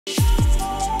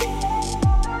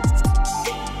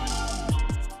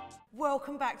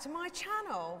Welcome back to my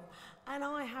channel, and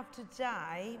I have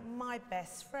today my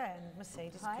best friend,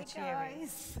 Mercedes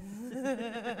Gutierrez.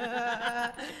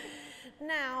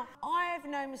 Now, I've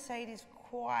known Mercedes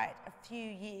quite a few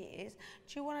years.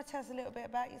 Do you want to tell us a little bit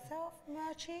about yourself,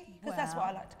 Merchie? Because that's what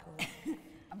I like to call it.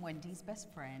 I'm Wendy's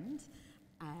best friend,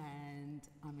 and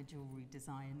I'm a jewellery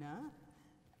designer,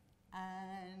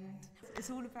 and it's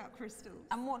all about crystals.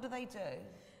 And what do they do?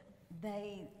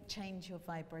 They change your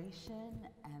vibration,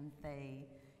 and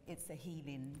it's a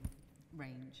healing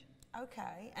range.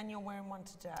 Okay, and you're wearing one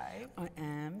today. I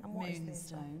am. And what is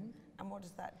this? Moonstone. And what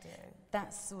does that do?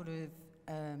 That's sort of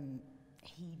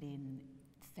healing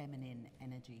feminine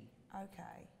energy.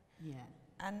 Okay. Yeah.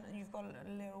 And you've got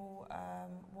a little,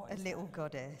 what is A little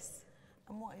goddess.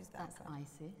 And what is that? That's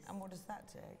Isis. And what does that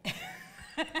do?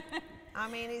 I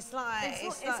mean, it's like...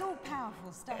 It's all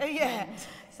powerful stuff. Yeah,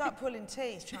 it's like pulling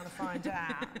teeth trying to find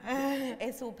out.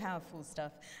 It's all powerful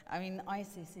stuff. I mean,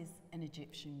 Isis is an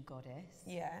Egyptian goddess.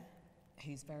 Yeah.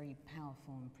 Who's very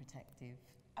powerful and protective.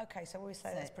 Okay, so we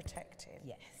say that's protective.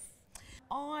 Yes.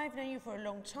 I've known you for a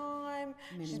long time.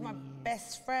 She's my years.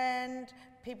 best friend.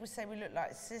 People say we look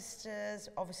like sisters.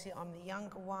 Obviously, I'm the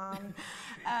younger one.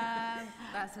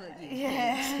 That's what you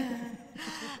think.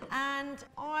 And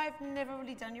I've never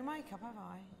really done your makeup, have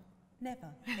I? Never.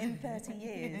 In 30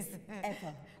 years.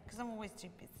 Ever. Because I'm always too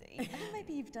busy.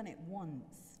 Maybe you've done it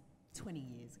once, 20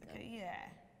 years ago. Yeah.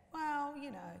 Well,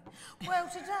 you know. Well,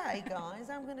 today, guys,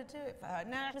 I'm going to do it for her.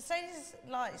 Now, Mercedes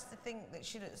likes to think that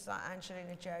she looks like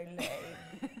Angelina Jolie.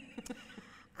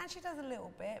 And she does a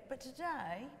little bit. But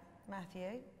today,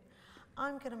 Matthew,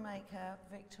 I'm going to make her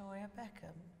Victoria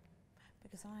Beckham.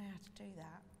 Because I had to do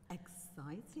that.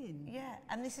 Exciting. Yeah.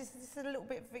 And this is a little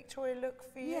bit Victoria look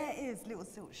for you? Yeah, it is. Little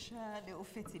silk shirt, little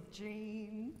fitted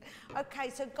jean. Okay,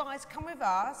 so guys, come with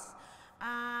us.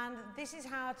 And this is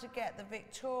how to get the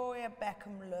Victoria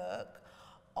Beckham look,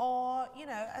 or, you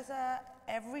know, as a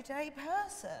everyday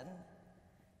person.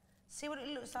 See what it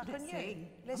looks like on you.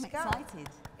 Let's go. Excited.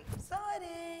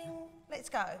 Exciting. Let's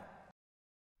go.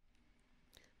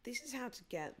 This is how to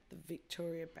get the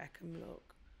Victoria Beckham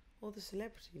look, or the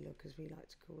celebrity look as we like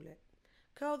to call it.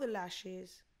 Curl the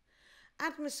lashes.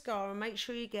 Add mascara, make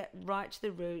sure you get right to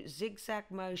the root, zigzag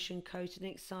motion coating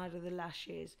each side of the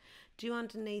lashes. Do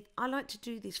underneath. I like to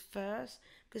do this first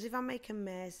because if I make a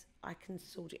mess, I can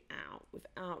sort it out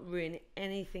without ruining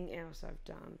anything else I've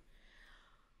done.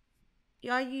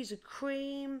 Yeah, I use a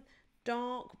cream,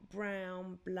 dark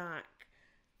brown, black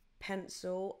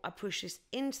pencil. I push this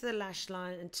into the lash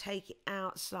line and take it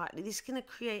out slightly. This is going to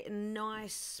create a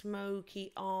nice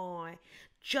smoky eye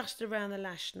just around the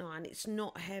lash line. It's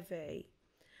not heavy.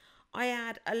 I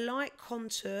add a light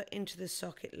contour into the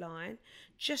socket line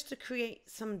just to create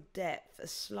some depth, a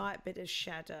slight bit of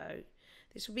shadow.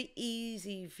 This will be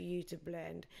easy for you to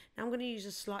blend. Now I'm going to use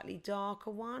a slightly darker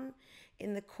one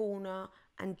in the corner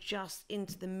and just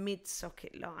into the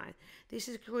mid-socket line. This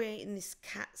is creating this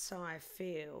cat's eye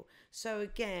feel. So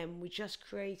again, we're just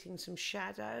creating some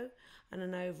shadow and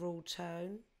an overall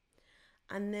tone.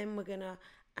 And then we're going to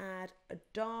add a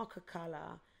darker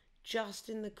colour just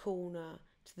in the corner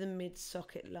to the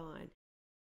mid-socket line.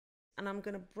 And I'm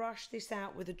going to brush this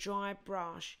out with a dry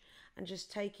brush and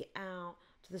just take it out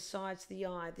to the sides of the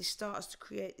eye. This starts to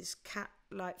create this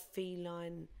cat-like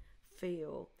feline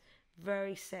feel.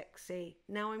 Very sexy.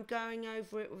 Now I'm going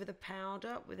over it with a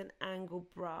powder with an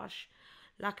angled brush,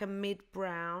 like a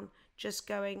mid-brown, just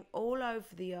going all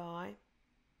over the eye.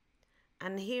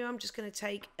 And here I'm just going to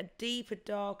take a deeper,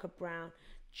 darker brown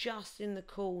just in the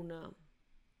corner.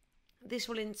 This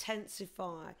will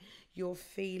intensify your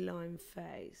feline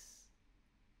face.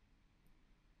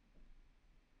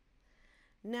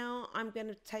 Now I'm going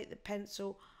to take the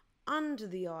pencil under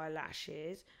the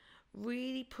eyelashes,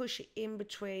 really push it in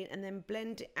between and then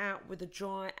blend it out with a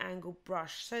dry angled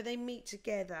brush so they meet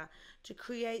together to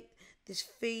create this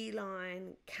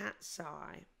feline cat's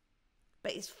eye.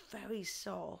 But it's very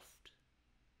soft.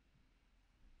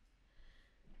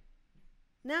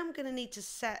 Now I'm going to need to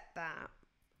set that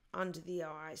under the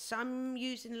eye. So I'm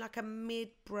using like a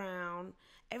mid-brown.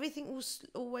 Everything will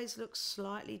always look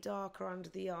slightly darker under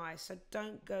the eye, so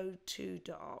don't go too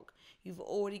dark. You've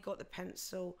already got the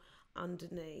pencil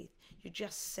underneath. You're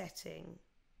just setting.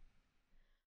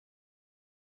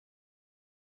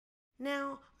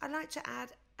 Now I'd like to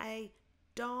add a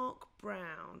dark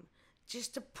brown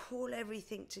just to pull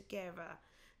everything together.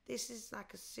 This is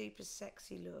like a super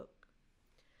sexy look.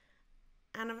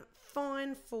 And a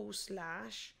fine false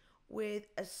lash with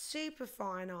a super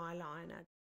fine eyeliner.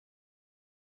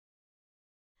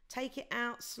 take it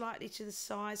out slightly to the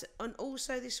sides, and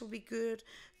also this will be good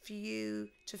for you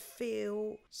to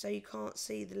feel so you can't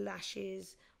see the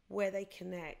lashes where they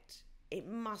connect. It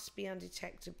must be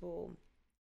undetectable.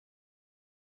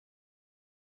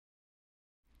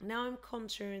 Now I'm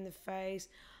contouring the face.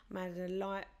 I'm adding a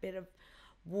light bit of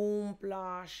warm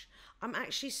blush. I'm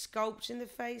actually sculpting the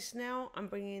face now. I'm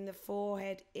bringing the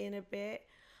forehead in a bit.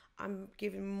 I'm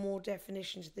giving more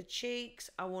definition to the cheeks.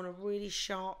 I want a really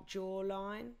sharp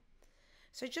jawline.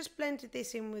 So just blended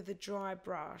this in with a dry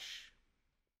brush.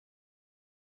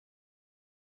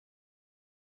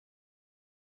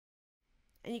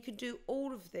 And you can do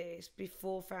all of this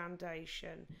before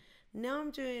foundation. Now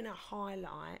I'm doing a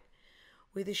highlight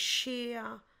with a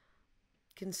sheer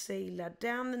concealer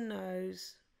down the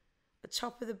nose, the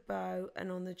top of the bow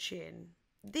and on the chin.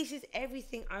 This is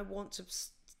everything I want to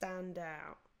stand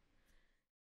out.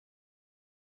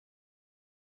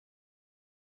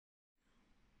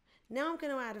 Now I'm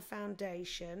going to add a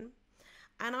foundation,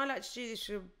 and I like to do this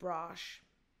with a brush,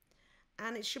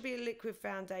 and it should be a liquid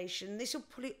foundation. This will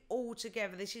put it all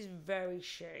together. This is very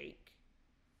chic.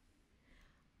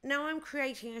 Now I'm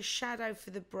creating a shadow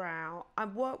for the brow. I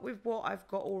work with what I've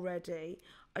got already.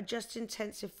 I just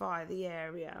intensify the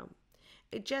area.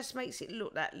 It just makes it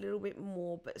look that little bit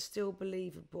more, but still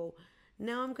believable.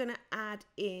 Now I'm going to add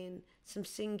in some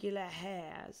singular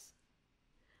hairs,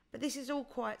 but this is all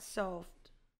quite soft.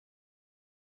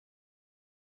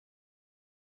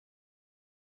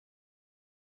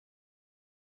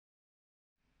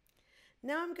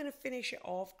 Now I'm going to finish it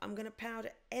off. I'm going to powder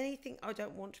anything I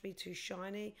don't want to be too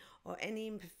shiny or any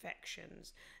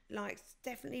imperfections, like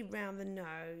definitely round the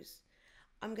nose.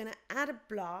 I'm going to add a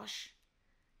blush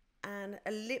and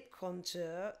a lip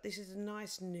contour. This is a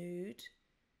nice nude.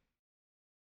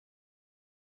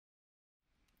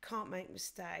 Can't make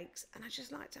mistakes. And I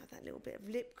just like to have that little bit of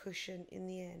lip cushion in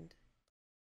the end.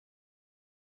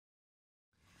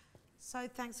 So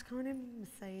thanks for coming in,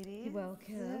 Mercedes. You're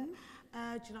welcome.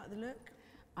 Do you like the look?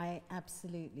 I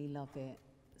absolutely love it.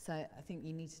 So I think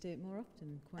you need to do it more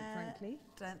often, quite frankly.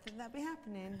 Don't think that'd be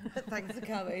happening. But thanks for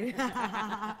coming.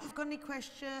 If you've got any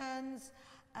questions,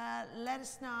 let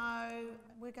us know.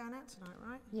 We're going out tonight,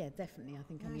 right? Yeah, definitely. I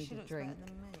think I need she a looks drink.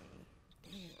 better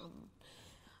than me.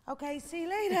 Okay, see you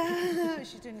later.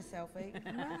 She's doing a selfie.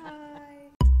 Bye.